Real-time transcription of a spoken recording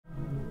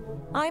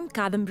I'm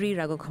Kadambri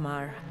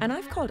Raghukumar, and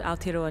I've called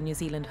Aotearoa, New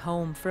Zealand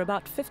home for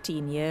about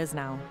 15 years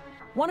now.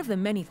 One of the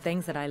many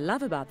things that I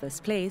love about this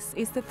place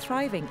is the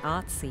thriving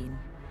art scene.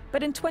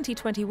 But in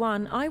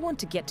 2021, I want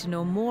to get to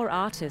know more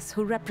artists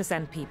who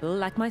represent people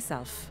like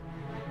myself.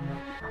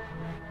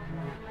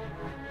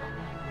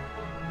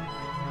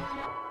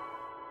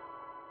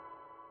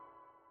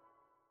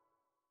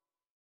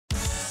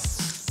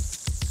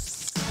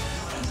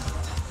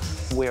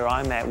 Where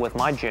I'm at with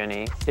my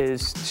journey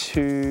is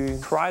to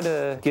try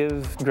to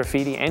give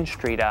graffiti and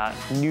street art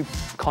new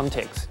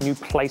contexts, new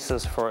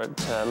places for it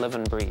to live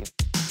and breathe.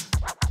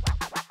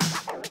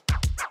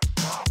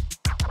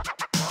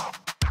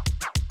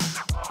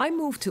 I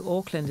moved to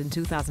Auckland in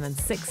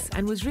 2006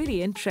 and was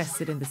really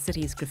interested in the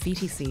city's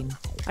graffiti scene.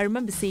 I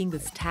remember seeing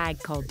this tag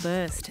called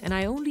Burst, and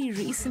I only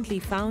recently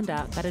found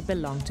out that it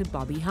belonged to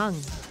Bobby Hung.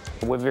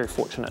 We're very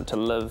fortunate to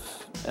live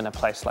in a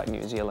place like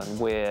New Zealand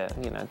where,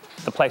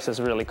 the place is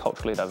really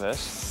culturally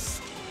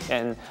diverse.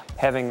 And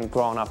having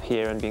grown up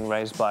here and being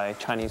raised by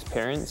Chinese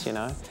parents,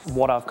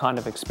 what I've kind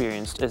of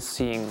experienced is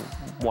seeing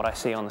what I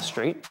see on the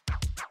street.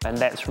 And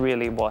that's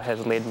really what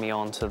has led me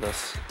on to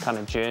this kind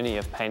of journey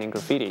of painting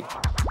graffiti.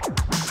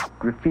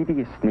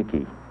 Graffiti is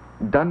sneaky,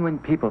 done when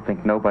people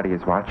think nobody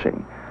is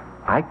watching.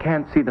 I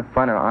can't see the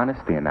fun or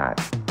honesty in that.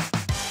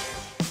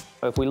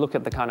 If we look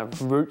at the kind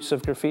of roots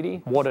of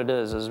graffiti, what it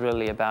is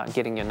really about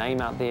getting your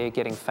name out there,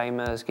 getting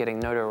famous, getting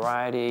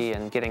notoriety,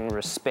 and getting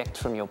respect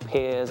from your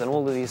peers, and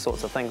all of these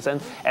sorts of things.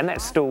 And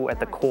that's still at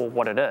the core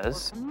what it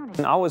is.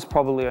 And I was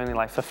probably only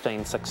like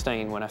 15,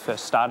 16 when I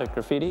first started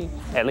graffiti,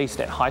 at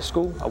least at high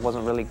school. I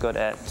wasn't really good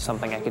at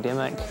something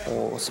academic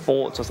or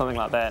sports or something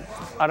like that.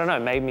 I don't know,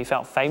 made me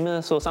felt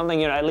famous or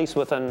something, at least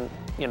within,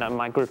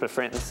 my group of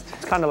friends.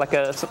 It's kind of like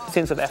a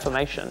sense of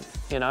affirmation,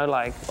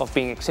 like of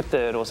being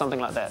accepted or something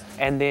like that.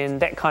 And then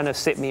that kind of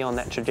set me on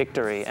that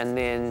trajectory, and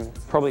then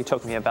probably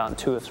took me about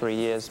 2 or 3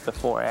 years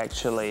before I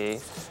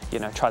actually,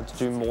 tried to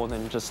do more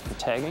than just the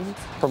tagging.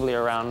 Probably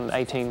around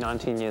 18,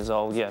 19 years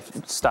old,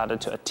 started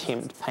to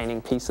attempt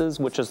painting pieces,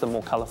 which is the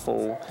more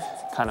colourful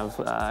kind of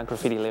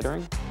graffiti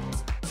lettering.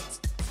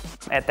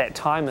 At that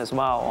time as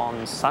well,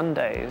 on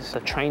Sundays, the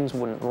trains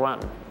wouldn't run.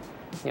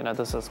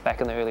 This is back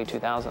in the early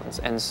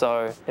 2000s. And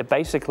so it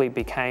basically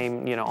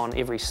became, on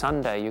every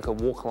Sunday you could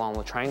walk along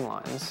the train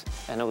lines,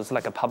 and it was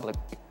like a public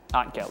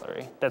art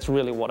gallery. That's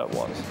really what it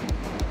was.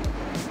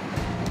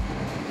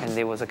 And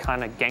there was a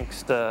kind of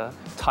gangster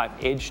type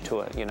edge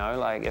to it,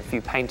 like if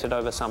you painted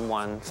over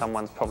someone's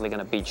probably going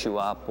to beat you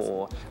up,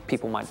 or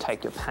people might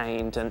take your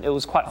paint, and it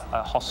was quite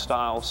a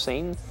hostile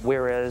scene.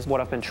 Whereas what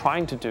I've been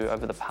trying to do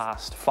over the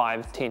past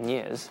 5, 10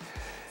 years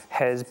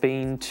has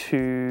been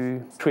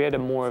to create a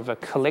more of a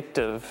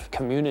collective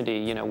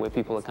community, where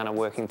people are kind of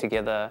working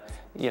together,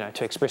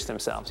 to express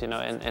themselves,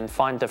 and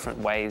find different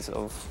ways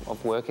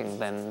of working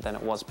than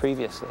it was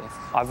previously.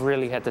 I've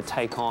really had to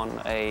take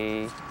on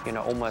a,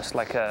 almost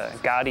like a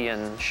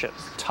guardianship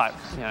type,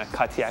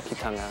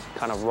 kaitiakitanga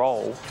kind of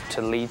role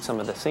to lead some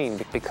of the scene,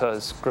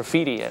 because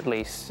graffiti, at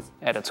least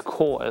at its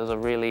core, is a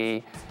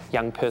really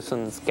young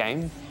person's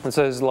game. And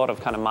so there's a lot of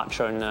kind of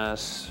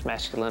macho-ness,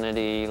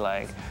 masculinity,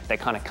 that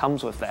kind of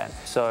comes with that.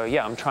 So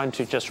yeah, I'm trying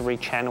to just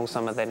rechannel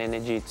some of that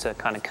energy to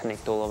kind of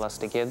connect all of us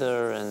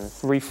together and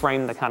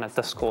reframe the kind of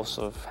discourse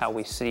of how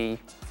we see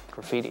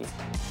graffiti.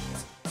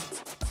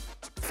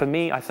 For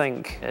me, I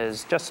think,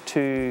 is just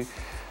to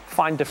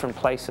find different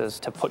places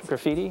to put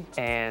graffiti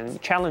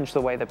and challenge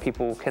the way that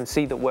people can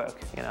see the work,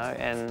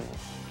 and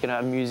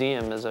a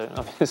museum is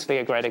obviously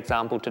a great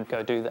example to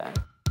go do that.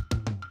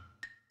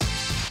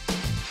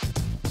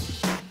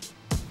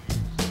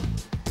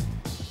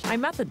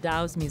 I'm at the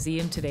Dow's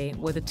Museum today,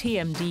 where the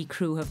TMD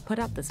crew have put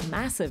up this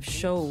massive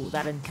show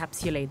that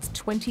encapsulates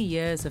 20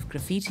 years of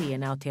graffiti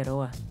in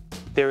Aotearoa.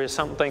 There is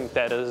something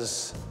that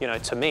is,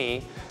 to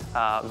me,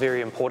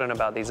 very important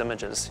about these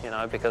images,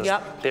 because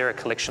they're a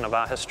collection of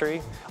our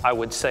history. I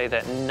would say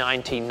that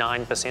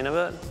 99% of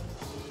it,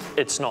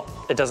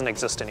 it doesn't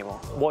exist anymore.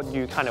 What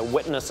you kind of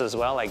witness as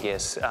well, I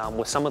guess,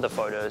 with some of the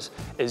photos,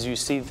 is you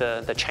see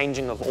the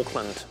changing of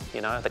Auckland,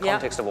 the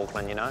context of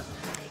Auckland,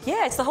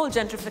 Yeah, it's the whole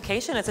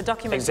gentrification. It's a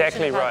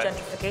documentation of how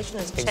gentrification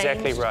has changed.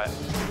 Exactly right.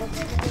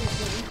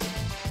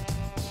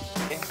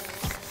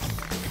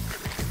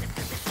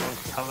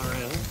 Colour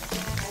in.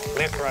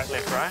 Left,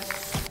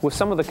 right. With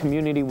some of the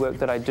community work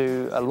that I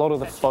do, a lot of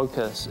the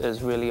focus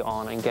is really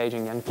on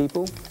engaging young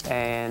people,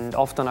 and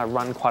often I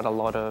run quite a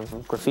lot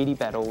of graffiti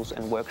battles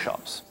and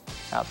workshops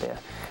out there.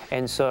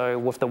 And so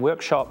with the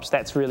workshops,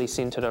 that's really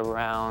centered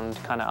around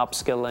kind of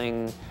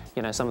upskilling,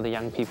 some of the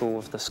young people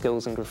with the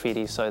skills in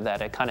graffiti, so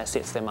that it kind of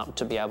sets them up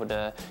to be able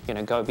to,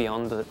 go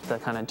beyond the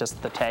kind of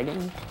just the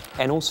tagging.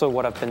 And also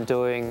what I've been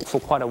doing for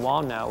quite a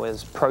while now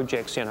is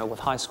projects, with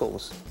high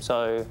schools.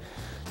 So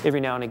every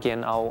now and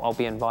again, I'll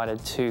be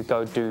invited to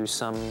go do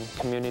some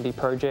community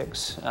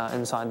projects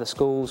inside the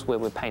schools, where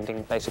we're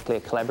painting basically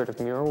a collaborative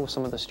mural with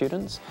some of the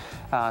students.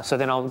 So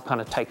then I'll kind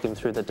of take them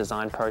through the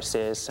design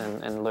process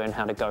and learn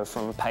how to go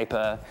from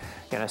paper,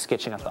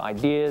 sketching up the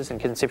ideas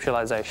and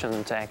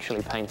conceptualization, to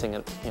actually painting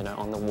it,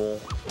 on the wall.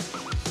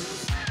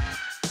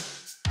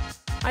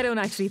 I don't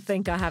actually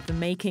think I have the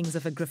makings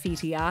of a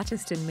graffiti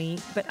artist in me,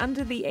 but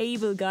under the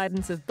able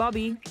guidance of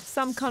Bobby,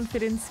 some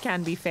confidence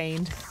can be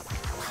feigned.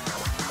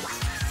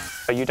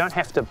 You don't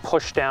have to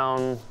push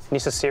down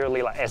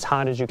necessarily like as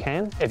hard as you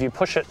can. If you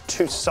push it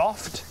too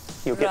soft,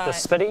 you'll get the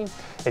spitty.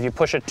 If you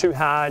push it too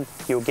hard,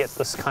 you'll get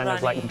this kind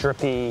of like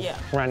drippy,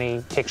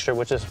 runny texture,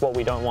 which is what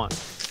we don't want.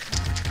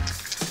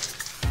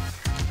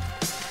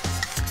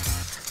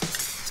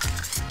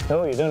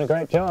 Oh, you're doing a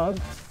great job.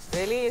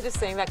 Really? You're just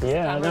saying that because the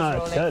camera's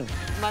rolling? Good.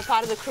 Am I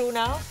part of the crew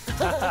now?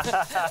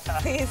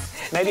 Please.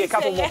 Maybe a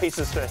couple more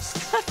pieces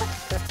first.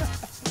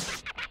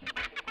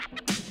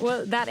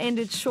 Well, that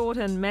ended short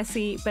and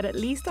messy, but at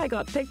least I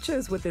got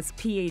pictures with this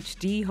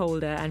PhD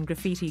holder and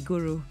graffiti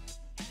guru.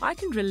 I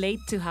can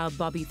relate to how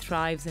Bobby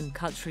thrives in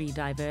culturally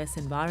diverse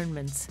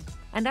environments.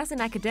 And as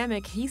an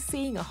academic, he's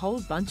seeing a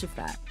whole bunch of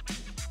that.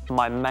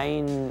 My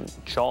main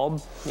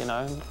job,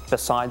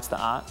 besides the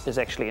art, is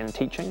actually in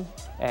teaching,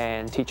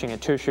 and teaching a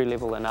tertiary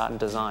level in art and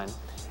design.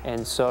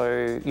 And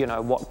so,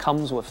 what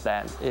comes with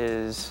that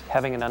is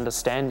having an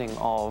understanding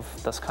of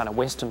this kind of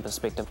Western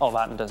perspective of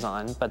art and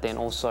design, but then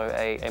also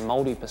a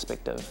Māori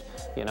perspective,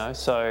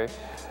 So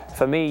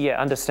for me,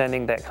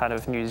 understanding that kind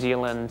of New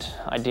Zealand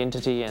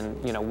identity and,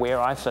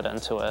 where I fit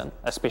into it,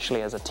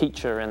 especially as a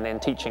teacher and then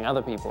teaching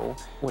other people,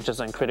 which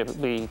is an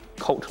incredibly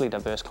culturally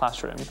diverse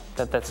classroom,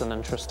 that's an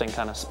interesting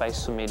kind of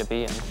space for me to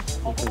be in.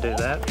 You can do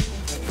that.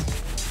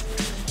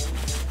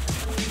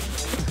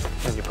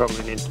 And you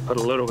probably need to put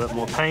a little bit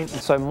more paint.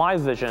 So my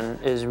vision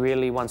is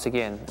really, once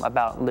again,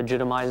 about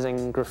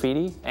legitimizing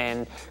graffiti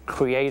and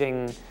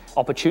creating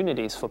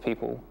opportunities for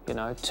people,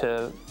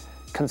 to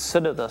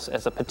consider this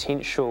as a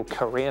potential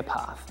career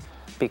path.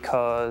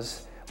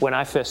 Because when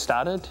I first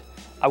started,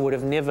 I would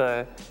have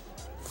never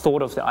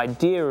thought of the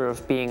idea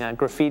of being a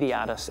graffiti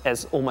artist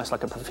as almost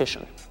like a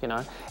profession,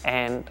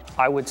 And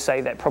I would say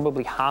that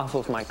probably half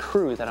of my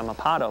crew that I'm a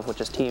part of, which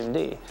is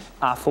TMD,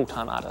 are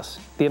full-time artists.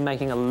 They're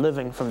making a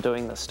living from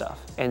doing this stuff.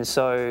 And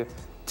so,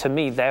 to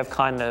me, they've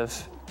kind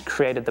of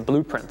created the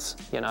blueprints,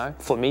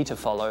 for me to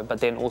follow, but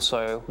then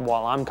also,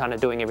 while I'm kind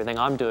of doing everything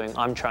I'm doing,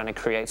 I'm trying to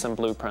create some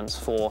blueprints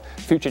for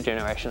future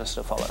generations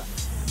to follow.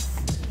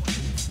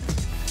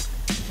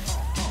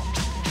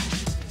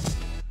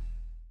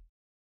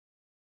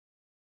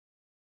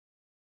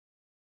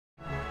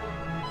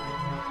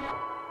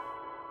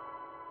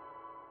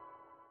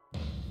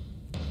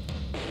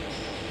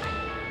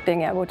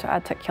 Being able to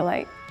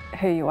articulate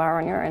who you are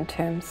on your own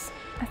terms,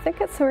 I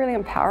think it's really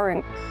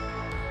empowering.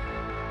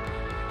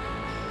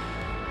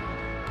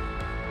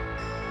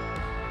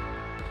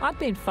 I've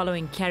been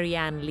following Kerry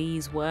Ann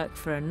Lee's work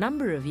for a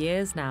number of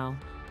years now,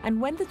 and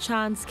when the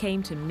chance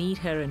came to meet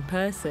her in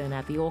person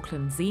at the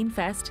Auckland Zine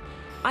Fest,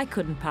 I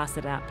couldn't pass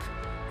it up.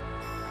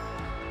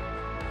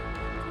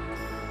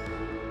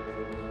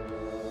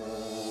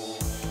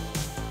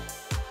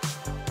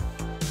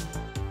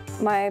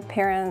 My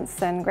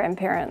parents and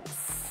grandparents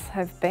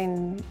have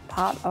been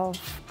part of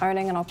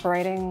owning and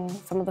operating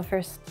some of the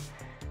first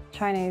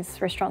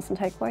Chinese restaurants and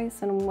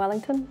takeaways in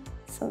Wellington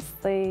since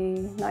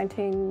the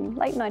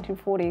late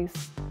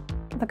 1940s.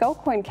 The Gold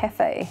Coin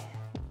Cafe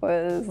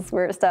was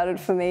where it started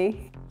for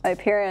me. My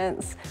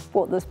parents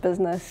bought this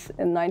business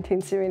in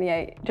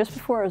 1978, just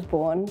before I was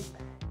born,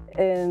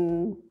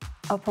 in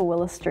Upper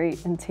Willis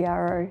Street in Te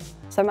Aroha.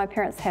 So my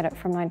parents had it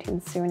from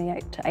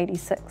 1978 to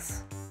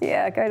 86.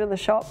 Yeah, go to the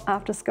shop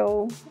after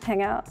school,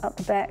 hang out at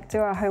the back, do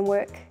our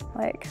homework,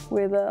 like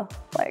where the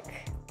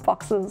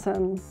boxes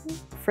and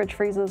fridge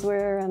freezers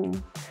were,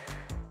 and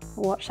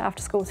watch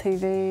after school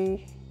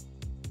TV.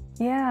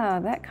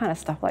 Yeah, that kind of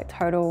stuff, like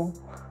total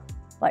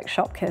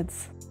shop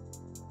kids.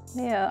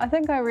 Yeah, I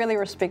think I really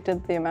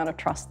respected the amount of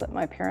trust that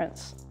my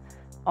parents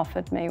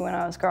offered me when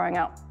I was growing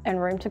up, and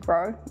room to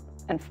grow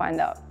and find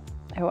out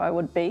who I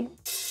would be.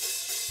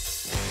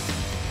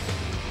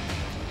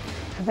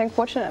 I think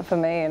fortunate for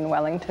me in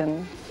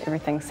Wellington,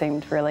 everything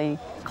seemed really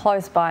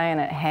close by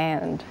and at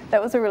hand.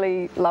 That was a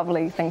really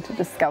lovely thing to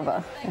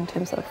discover in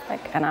terms of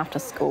an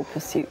after-school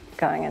pursuit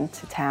going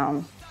into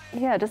town.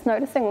 Yeah, just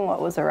noticing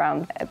what was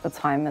around at the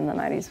time in the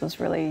 90s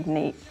was really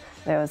neat.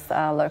 There was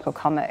a local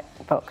comic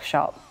book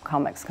shop,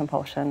 Comics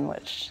Compulsion,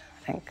 which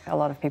I think a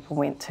lot of people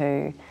went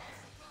to.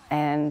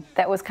 And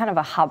that was kind of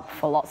a hub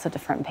for lots of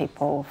different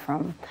people,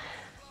 from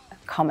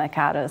comic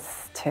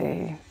artists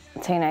to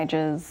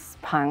teenagers,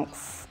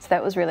 punks. So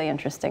that was really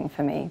interesting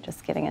for me,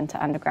 just getting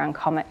into underground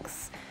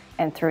comics,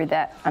 and through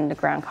that,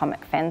 underground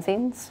comic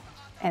fanzines.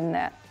 And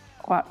that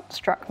what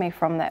struck me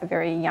from that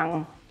very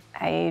young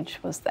age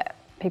was that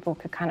people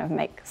could kind of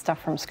make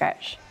stuff from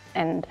scratch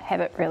and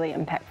have it really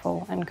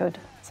impactful and good.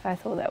 So I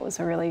thought that was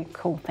a really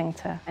cool thing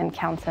to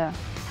encounter.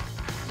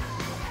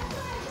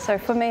 So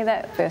for me,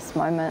 that first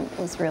moment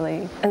was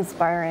really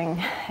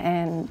inspiring,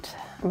 and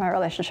my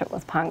relationship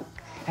with punk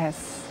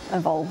has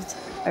evolved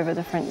over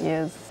different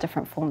years,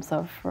 different forms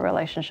of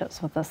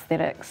relationships with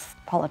aesthetics,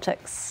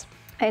 politics,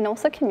 and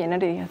also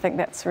community. I think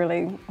that's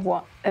really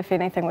what, if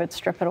anything, would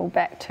strip it all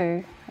back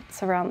to.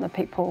 It's around the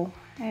people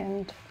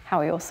and how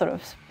we all sort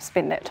of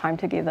spend that time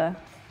together,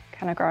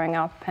 kind of growing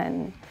up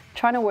and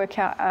trying to work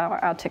out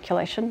our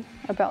articulation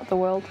about the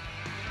world.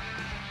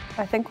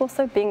 I think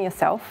also being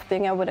yourself,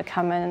 being able to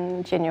come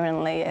in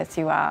genuinely as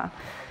you are,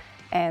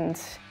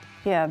 and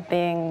yeah,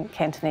 being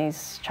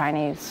Cantonese,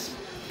 Chinese,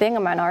 being a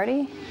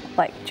minority,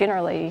 like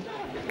generally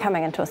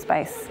coming into a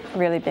space,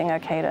 really being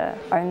okay to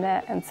own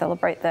that and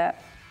celebrate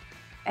that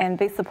and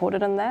be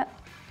supported in that.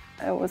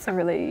 It was a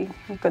really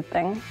good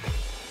thing.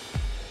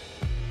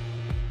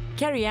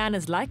 Kerry Ann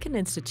is like an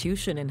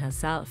institution in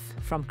herself,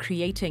 from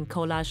creating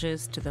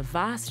collages to the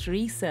vast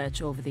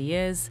research over the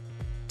years,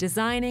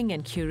 designing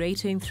and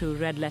curating through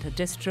Red Letter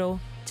Distro,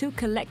 to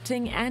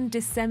collecting and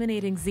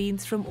disseminating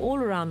zines from all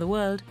around the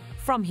world,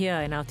 from here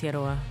in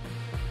Aotearoa.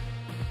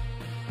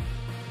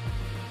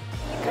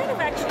 You kind of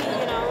actually,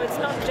 you know, it's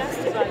not just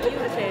about you,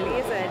 clearly,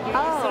 is it? You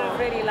sort of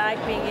really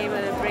like being able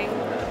to bring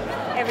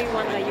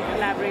everyone that you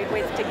collaborate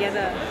with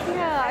together.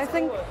 Yeah, I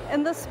think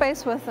in this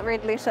space with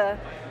Red Letter,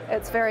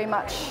 it's very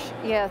much,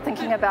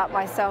 thinking about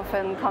myself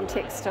in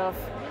context of,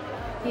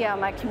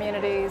 my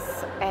communities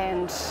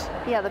and,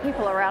 the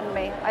people around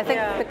me. I think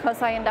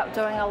because I end up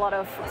doing a lot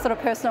of sort of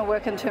personal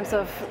work in terms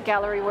of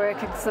gallery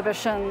work,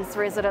 exhibitions,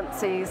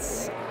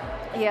 residencies,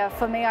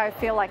 for me, I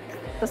feel like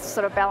this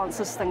sort of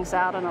balances things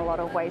out in a lot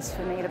of ways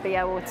for me to be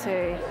able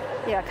to,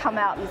 come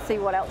out and see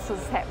what else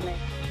is happening.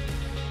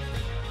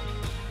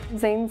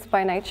 Zines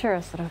by nature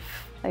are sort of,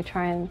 they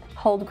try and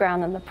hold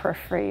ground in the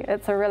periphery.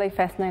 It's a really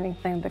fascinating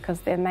thing because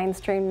they're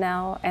mainstream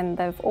now and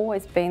they've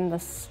always been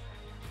this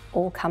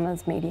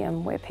all-comers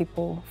medium where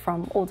people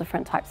from all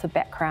different types of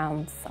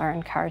backgrounds are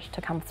encouraged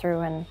to come through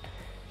and,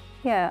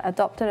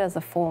 adopt it as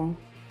a form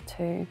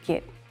to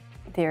get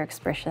their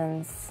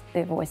expressions,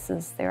 their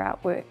voices, their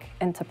artwork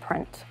into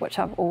print, which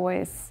I've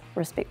always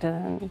respected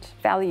and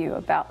value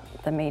about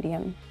the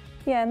medium.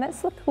 Yeah, and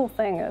that's the cool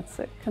thing. It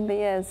can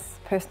be as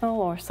personal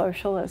or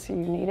social as you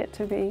need it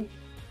to be.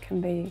 It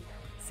can be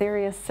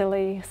serious,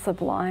 silly,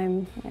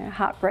 sublime,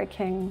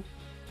 heartbreaking,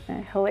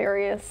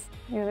 hilarious.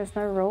 There's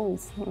no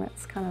rules, and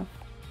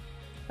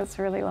it's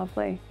really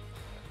lovely.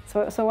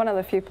 So one of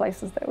the few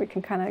places that we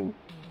can kind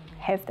of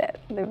have that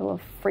level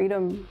of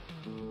freedom.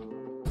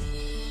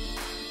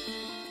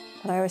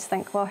 But I always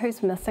think, well,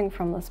 who's missing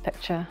from this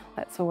picture?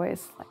 That's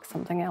always like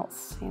something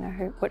else,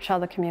 which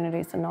other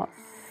communities are not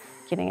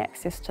getting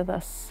access to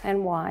this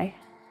and why,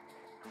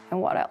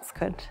 and what else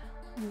could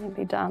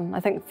be done. I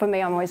think for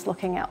me, I'm always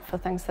looking out for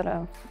things that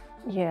are,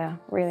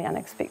 really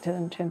unexpected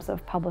in terms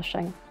of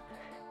publishing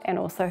and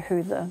also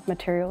who the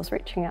material's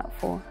reaching out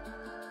for.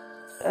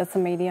 It's a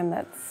medium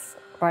that's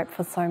ripe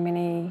for so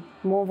many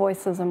more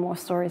voices and more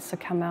stories to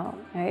come out.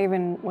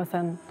 Even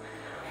within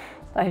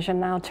the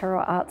Asian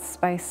Aotearoa arts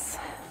space,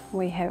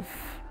 we have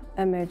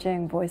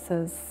emerging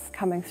voices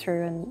coming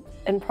through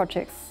in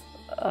projects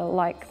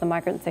like the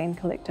Migrant Zine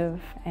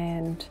Collective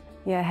and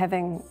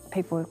having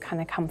people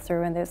kind of come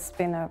through, and there's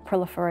been a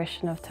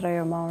proliferation of te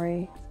reo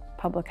Māori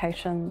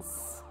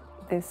publications.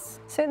 There's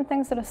certain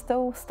things that are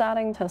still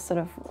starting to sort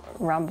of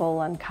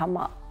rumble and come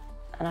up,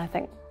 and I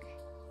think,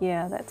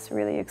 that's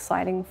really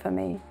exciting for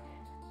me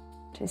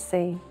to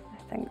see.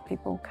 I think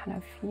people kind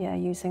of,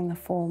 using the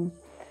form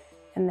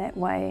in that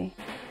way.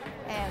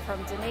 And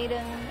from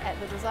Dunedin at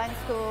the design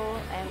school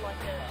and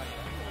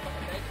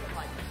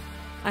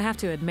I have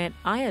to admit,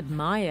 I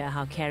admire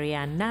how Kerry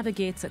Ann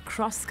navigates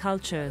across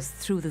cultures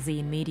through the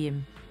zine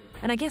medium.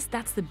 And I guess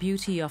that's the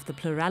beauty of the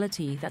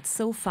plurality that's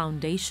so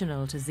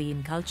foundational to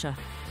zine culture.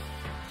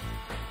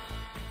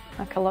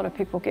 Like a lot of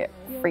people get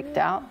freaked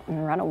out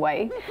and run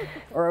away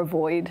or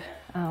avoid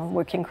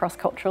working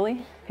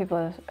cross-culturally.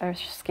 People are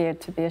scared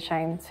to be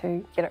ashamed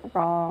to get it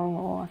wrong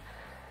or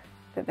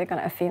that they're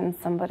going to offend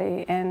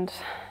somebody. And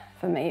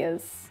for me,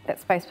 is that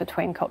space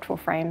between cultural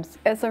frames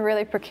is a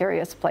really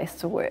precarious place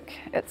to work.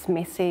 It's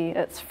messy,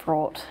 it's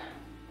fraught,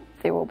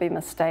 there will be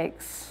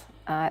mistakes.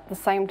 At the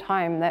same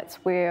time, that's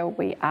where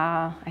we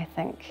are, I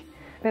think.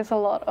 There's a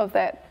lot of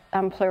that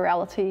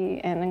plurality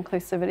and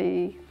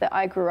inclusivity that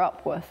I grew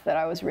up with that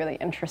I was really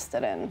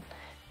interested in,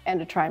 and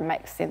to try and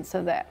make sense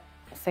of that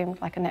seemed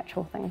like a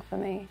natural thing for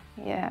me.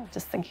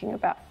 Just thinking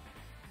about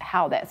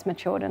how that's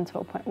matured into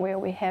a point where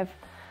we have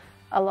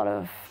a lot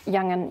of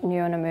young and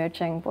new and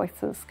emerging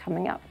voices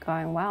coming up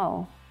going,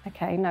 wow,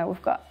 okay, no,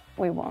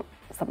 we want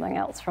something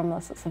else from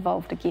this, it's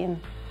evolved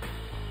again.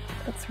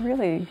 It's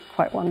really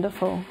quite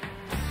wonderful.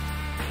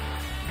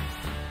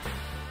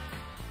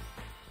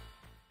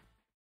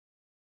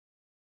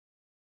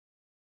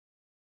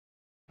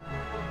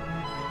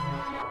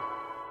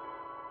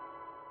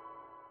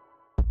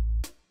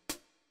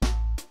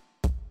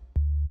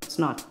 It's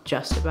not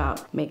just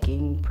about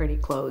making pretty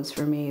clothes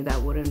for me. That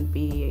wouldn't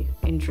be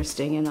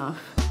interesting enough.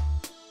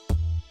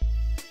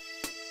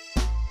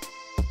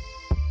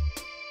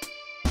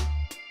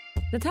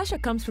 Natasha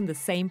comes from the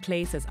same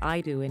place as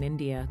I do in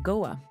India,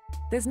 Goa.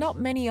 There's not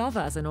many of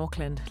us in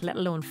Auckland, let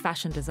alone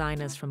fashion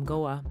designers from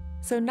Goa.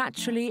 So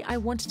naturally, I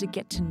wanted to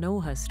get to know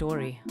her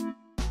story.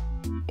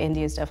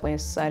 India is definitely a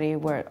society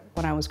where,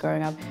 when I was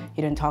growing up,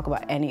 you didn't talk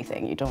about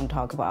anything. You don't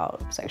talk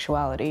about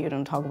sexuality, you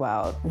don't talk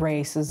about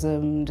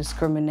racism,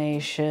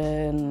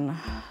 discrimination,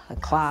 the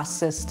class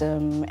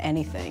system,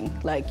 anything.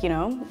 Like, you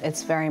know,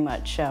 it's very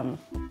much,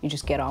 you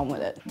just get on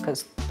with it,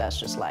 because that's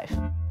just life.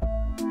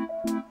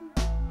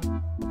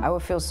 I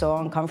would feel so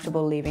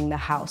uncomfortable leaving the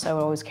house. I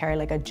would always carry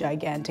like a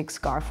gigantic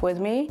scarf with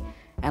me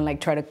and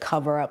like try to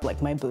cover up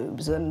like my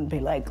boobs and be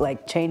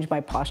like change my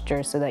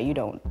posture so that you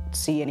don't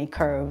see any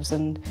curves.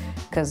 And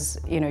because,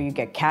 you know, you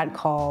get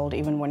catcalled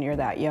even when you're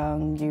that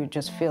young, you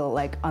just feel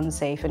like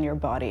unsafe in your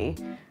body,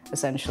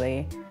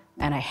 essentially.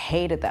 And I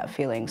hated that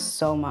feeling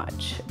so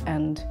much.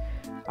 And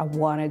I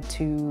wanted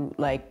to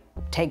like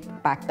take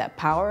back that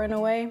power in a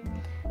way.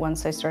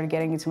 Once I started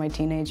getting into my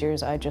teenage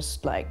years, I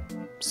just like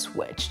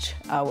switched.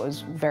 I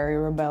was very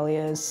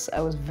rebellious, I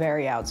was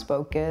very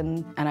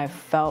outspoken, and I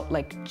felt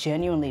like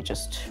genuinely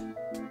just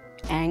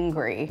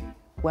angry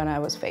when I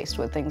was faced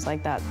with things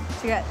like that.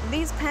 So you got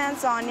these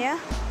pants on you,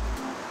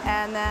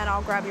 and then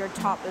I'll grab your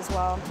top as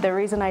well. The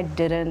reason I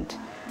didn't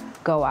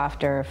go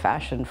after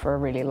fashion for a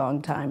really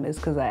long time is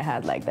because I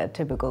had like that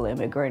typical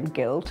immigrant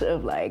guilt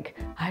of like,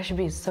 I should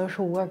be a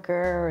social worker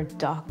or a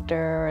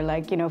doctor, or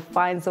like, you know,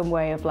 find some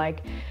way of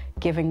like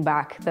giving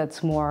back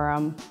that's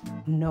more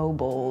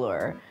noble,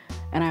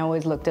 and I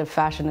always looked at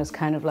fashion as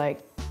kind of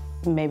like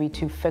maybe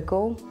too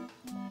fickle.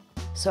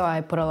 So I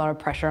put a lot of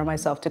pressure on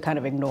myself to kind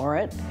of ignore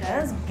it.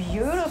 That's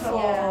beautiful.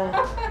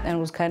 Yeah. And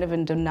was kind of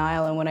in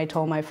denial, and when I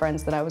told my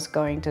friends that I was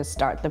going to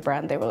start the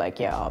brand, they were like,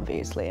 yeah,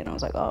 obviously. And I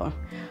was like, oh,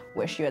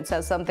 wish you had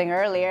said something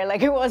earlier.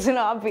 Like, it wasn't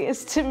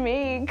obvious to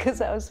me, because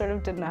I was sort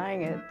of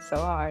denying it so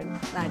hard. And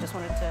I just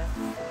wanted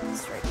to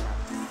straighten up.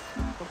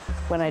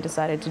 When I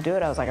decided to do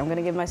it, I was like, I'm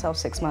gonna give myself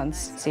 6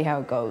 months, see how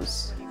it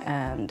goes.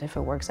 And if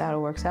it works out, it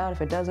works out.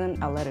 If it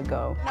doesn't, I'll let it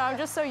go. No, I'm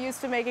just so used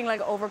to making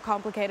like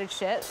overcomplicated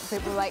shit.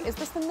 People are like, is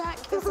this the neck?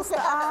 Is this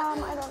the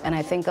arm? I don't know. And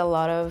I think a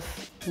lot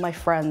of my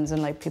friends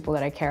and like people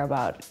that I care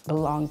about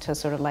belong to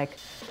sort of like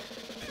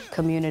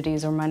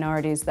communities or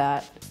minorities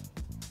that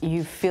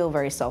you feel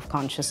very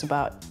self-conscious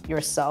about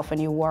yourself,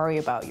 and you worry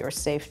about your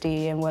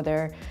safety and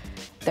whether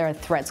there are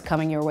threats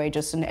coming your way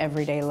just in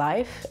everyday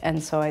life.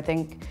 And so I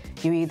think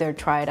you either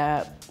try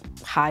to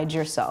hide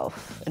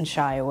yourself and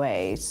shy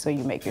away so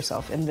you make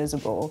yourself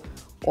invisible,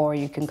 or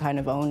you can kind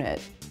of own it.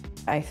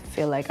 I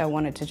feel like I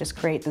wanted to just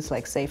create this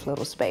like safe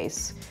little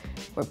space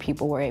where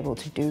people were able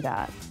to do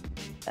that,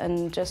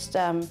 and just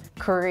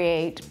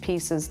create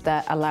pieces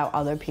that allow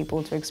other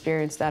people to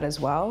experience that as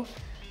well.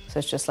 So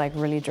it's just like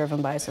really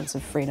driven by a sense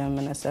of freedom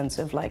and a sense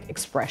of like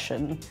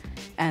expression,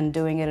 and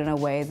doing it in a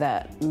way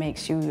that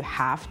makes you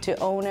have to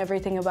own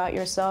everything about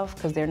yourself,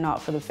 because they're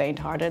not for the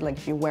faint-hearted. Like,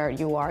 if you wear it,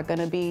 you are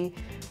gonna be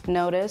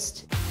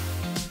noticed.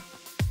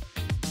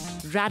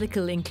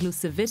 Radical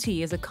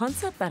inclusivity is a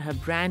concept that her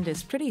brand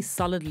is pretty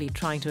solidly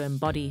trying to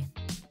embody.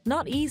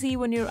 Not easy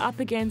when you're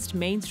up against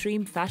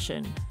mainstream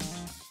fashion.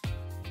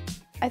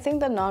 I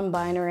think the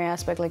non-binary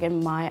aspect, like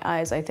in my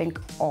eyes, I think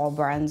all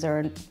brands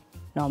are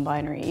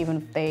non-binary, even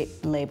if they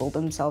label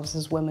themselves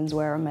as women's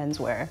wear or men's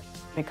wear,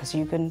 because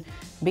you can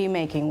be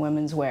making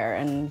women's wear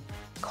and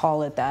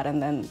call it that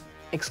and then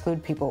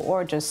exclude people,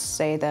 or just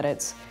say that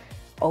it's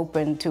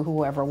open to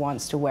whoever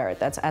wants to wear it.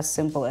 That's as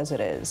simple as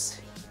it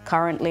is.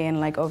 Currently, and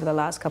like over the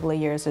last couple of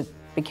years, it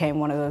became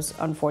one of those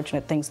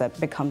unfortunate things that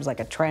becomes like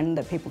a trend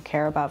that people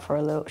care about for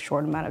a little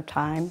short amount of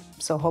time.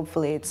 So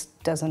hopefully it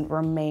doesn't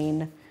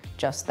remain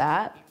just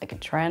that, like a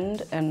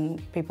trend, and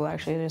people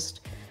actually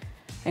just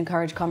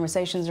encourage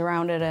conversations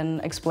around it and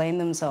explain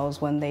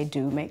themselves when they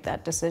do make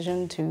that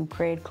decision to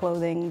create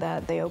clothing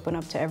that they open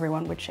up to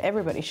everyone, which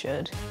everybody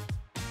should.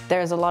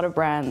 There's a lot of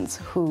brands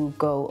who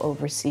go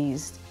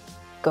overseas,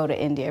 go to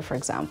India, for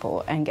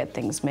example, and get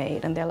things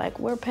made, and they're like,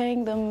 we're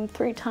paying them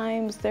 3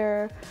 times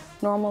their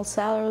normal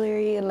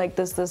salary, and like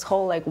this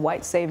whole like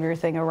white savior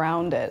thing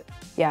around it.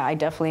 Yeah, I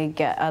definitely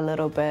get a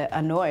little bit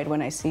annoyed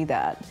when I see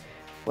that,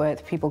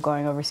 with people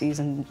going overseas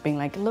and being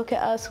like, look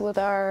at us with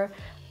our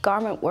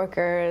garment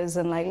workers,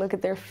 and like look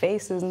at their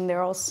faces and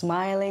they're all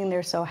smiling,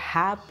 they're so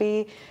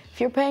happy.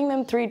 If you're paying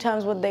them 3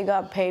 times what they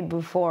got paid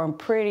before, I'm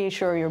pretty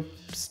sure you're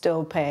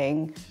still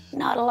paying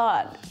not a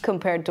lot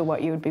compared to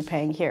what you would be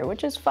paying here,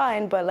 which is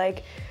fine, but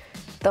like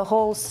the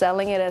whole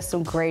selling it as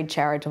some great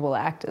charitable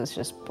act is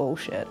just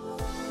bullshit.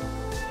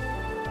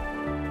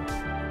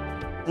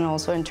 And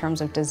also in terms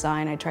of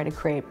design, I try to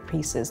create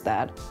pieces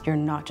that you're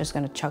not just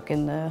gonna chuck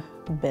in the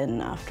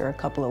bin after a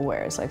couple of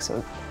wears. Like,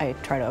 so I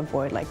try to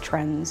avoid like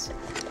trends.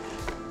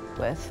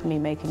 With me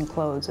making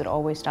clothes, it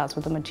always starts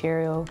with the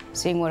material,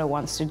 seeing what it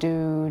wants to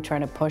do,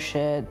 trying to push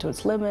it to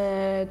its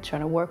limit,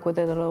 trying to work with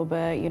it a little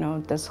bit, you know,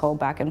 this whole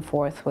back and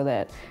forth with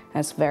it. And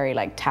it's very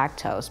like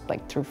tactile,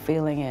 like through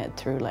feeling it,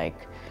 through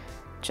like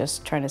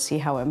just trying to see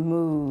how it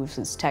moves,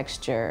 its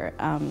texture.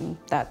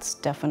 That's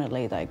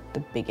definitely like the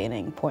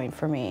beginning point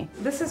for me.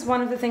 This is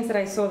one of the things that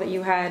I saw that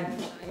you had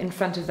in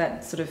front of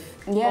that sort of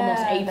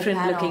almost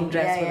apron-looking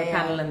dress with a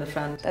panel in the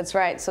front. That's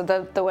right. So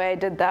the way I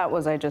did that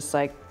was I just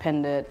like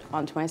pinned it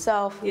onto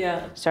myself.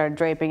 Yeah. Started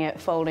draping it,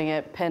 folding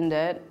it, pinned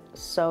it,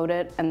 sewed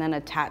it, and then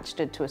attached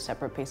it to a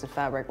separate piece of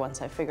fabric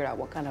once I figured out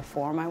what kind of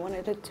form I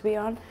wanted it to be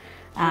on.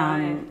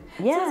 Yeah.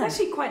 So it's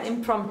actually quite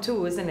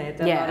impromptu, isn't it?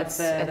 A lot of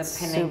the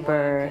pinning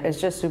work. It's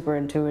just super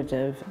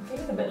intuitive. I'm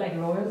feeling a bit like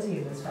royalty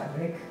in this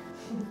fabric.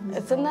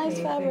 It's a nice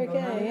fabric,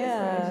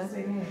 yeah.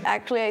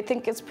 Actually, I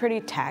think it's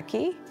pretty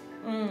tacky.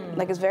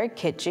 Like, it's very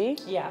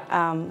kitschy.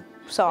 Yeah.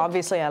 So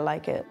obviously I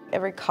like it.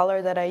 Every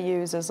color that I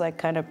use is like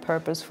kind of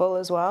purposeful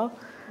as well.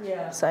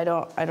 Yeah. So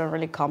I don't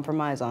really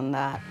compromise on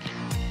that.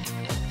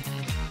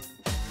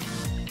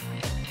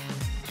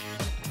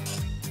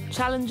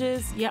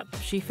 Challenges, yep,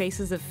 she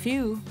faces a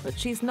few, but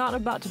she's not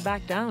about to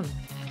back down.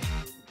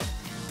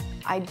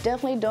 I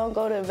definitely don't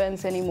go to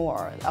events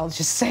anymore. I'll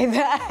just say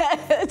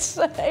that. It's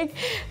like,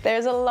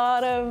 there's a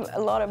lot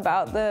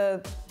about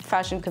the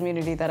fashion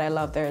community that I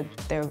love. They're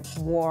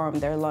warm.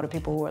 There are a lot of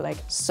people who are like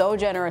so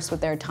generous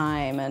with their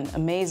time and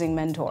amazing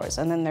mentors.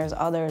 And then there's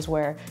others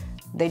where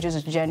they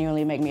just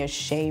genuinely make me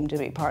ashamed to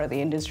be part of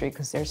the industry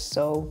because they're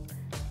so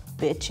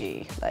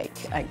bitchy. Like,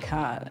 I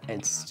can't.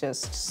 It's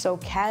just so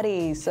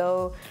catty,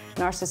 so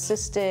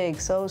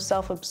narcissistic, so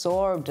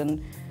self-absorbed.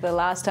 And the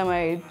last time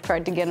I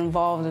tried to get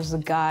involved, there was a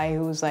guy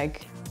who was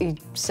like,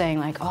 saying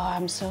like, oh,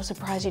 I'm so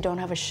surprised you don't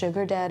have a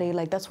sugar daddy.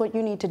 Like, that's what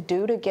you need to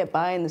do to get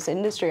by in this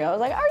industry. I was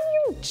like, are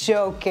you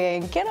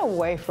joking? Get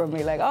away from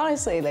me. Like,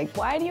 honestly, like,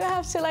 why do you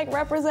have to like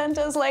represent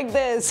us like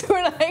this?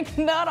 We're like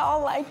not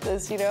all like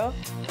this, you know?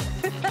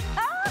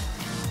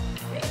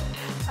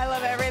 I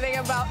love everything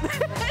about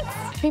this.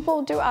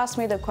 People do ask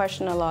me the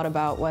question a lot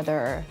about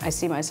whether I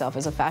see myself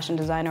as a fashion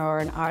designer or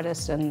an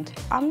artist, and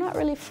I'm not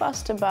really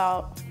fussed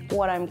about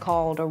what I'm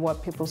called or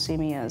what people see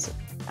me as.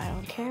 I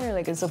don't care.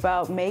 Like, it's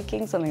about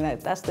making something.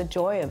 That's the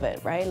joy of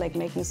it, right? Like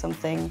making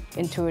something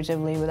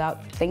intuitively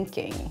without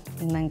thinking,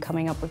 and then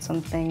coming up with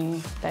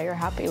something that you're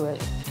happy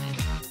with.